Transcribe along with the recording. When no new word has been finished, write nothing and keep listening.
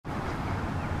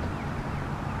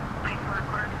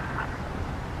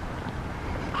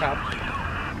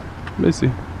Busy.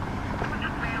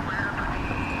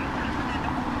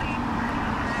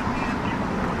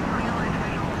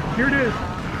 Here it is.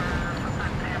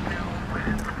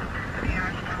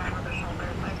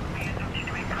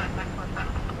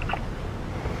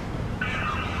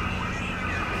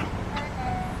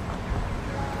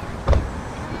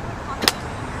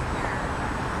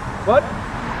 What?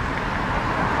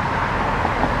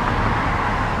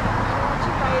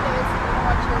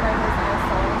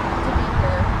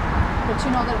 But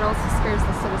you know that it also scares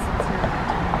the citizens here.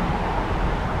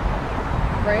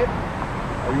 Right?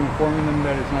 Are you informing them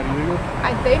that it's not illegal?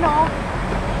 They know.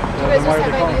 Do you guys just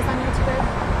have IDs on you today?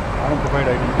 I don't provide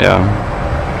IDs. Yeah.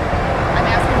 I'm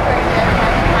asking for ID. I'm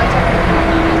having contact with you.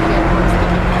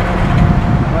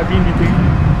 Am I being detained?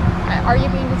 Are you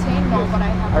being detained? No, but I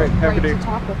have a right to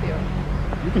talk with you.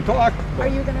 You can talk.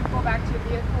 Are you going to go back to your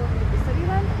vehicle and leave the city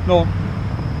then? No.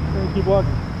 Keep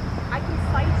walking. I can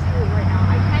cite you right now.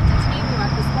 I can't detain you at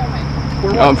this moment.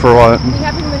 For what? We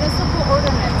have a municipal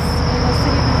ordinance in the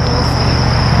city of Holstein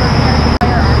for carrying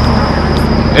firearms around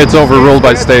our city. It's overruled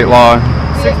by state law.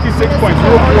 66.0409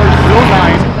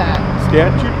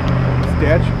 state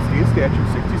statute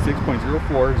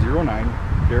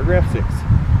 66.0409 paragraph 6.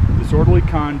 Disorderly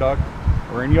conduct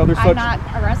or any other such. I'm not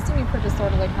arresting you for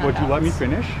disorderly conduct. Would you let me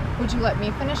finish? Would you let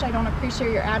me finish? I don't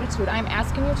appreciate your attitude. I'm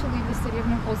asking you to leave the city of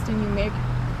New Holstein. You make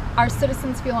our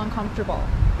citizens feel uncomfortable.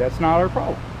 That's not our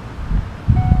problem.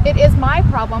 It is my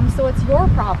problem, so it's your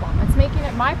problem. It's making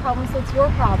it my problem, so it's your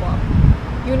problem.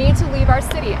 You need to leave our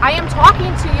city. I am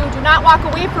talking to you. Do not walk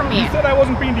away from me. You said I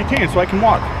wasn't being detained, so I can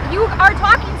walk. You are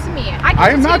talking to me. I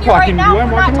am not talking to you.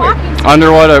 I'm walking away.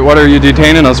 Under what are you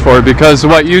detaining us for? Because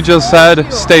what you just said,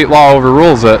 state law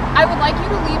overrules it. I would like you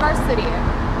to leave our city.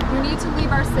 You need to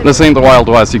leave our city. This ain't the Wild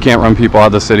West. You can't run people out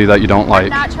of the city that you don't like. I'm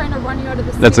not trying to run you out of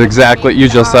the city. That's exactly, you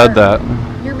just said that.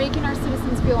 You're making our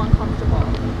citizens feel uncomfortable.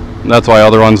 That's why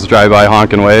other ones drive by,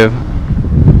 honk and wave.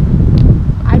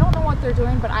 I don't know what they're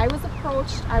doing, but I was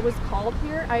approached. I was called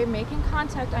here. I am making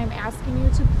contact. I am asking you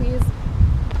to please.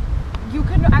 You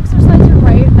can exercise your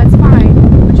right. That's fine.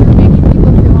 But you're making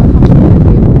people feel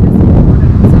uncomfortable.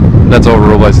 That's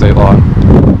overruled by state law.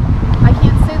 I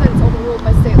can't say that it's overruled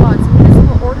by state law. It's a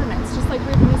municipal ordinance, just like we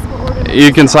have municipal ordinance.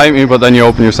 You can cite me, but then you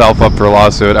open yourself up for a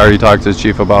lawsuit. I already talked to the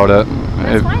chief about it.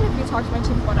 That's fine if you talk to my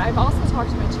chief about it. I've also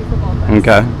talked to my chief about this.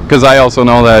 Okay, because I also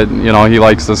know that, you know, he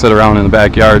likes to sit around in the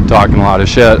backyard talking a lot of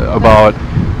shit about,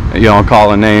 you know,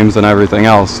 calling names and everything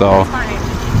else. So,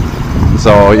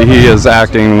 so he is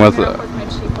acting with. My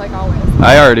chief, like always.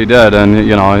 I already did, and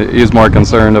you know, he's more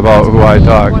concerned about who I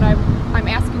talk. I'm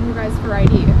asking you guys for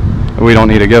ID. We don't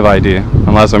need to give ID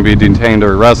unless I'm being detained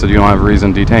or arrested. You don't have a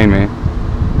reason to detain me.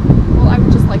 Well, I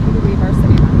would just like you to leave our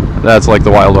city then. That's like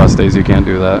the Wild West days. You can't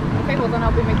do that. Okay, well then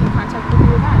I'll be making contact with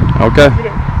you again. Okay.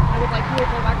 I would like you to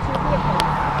go back to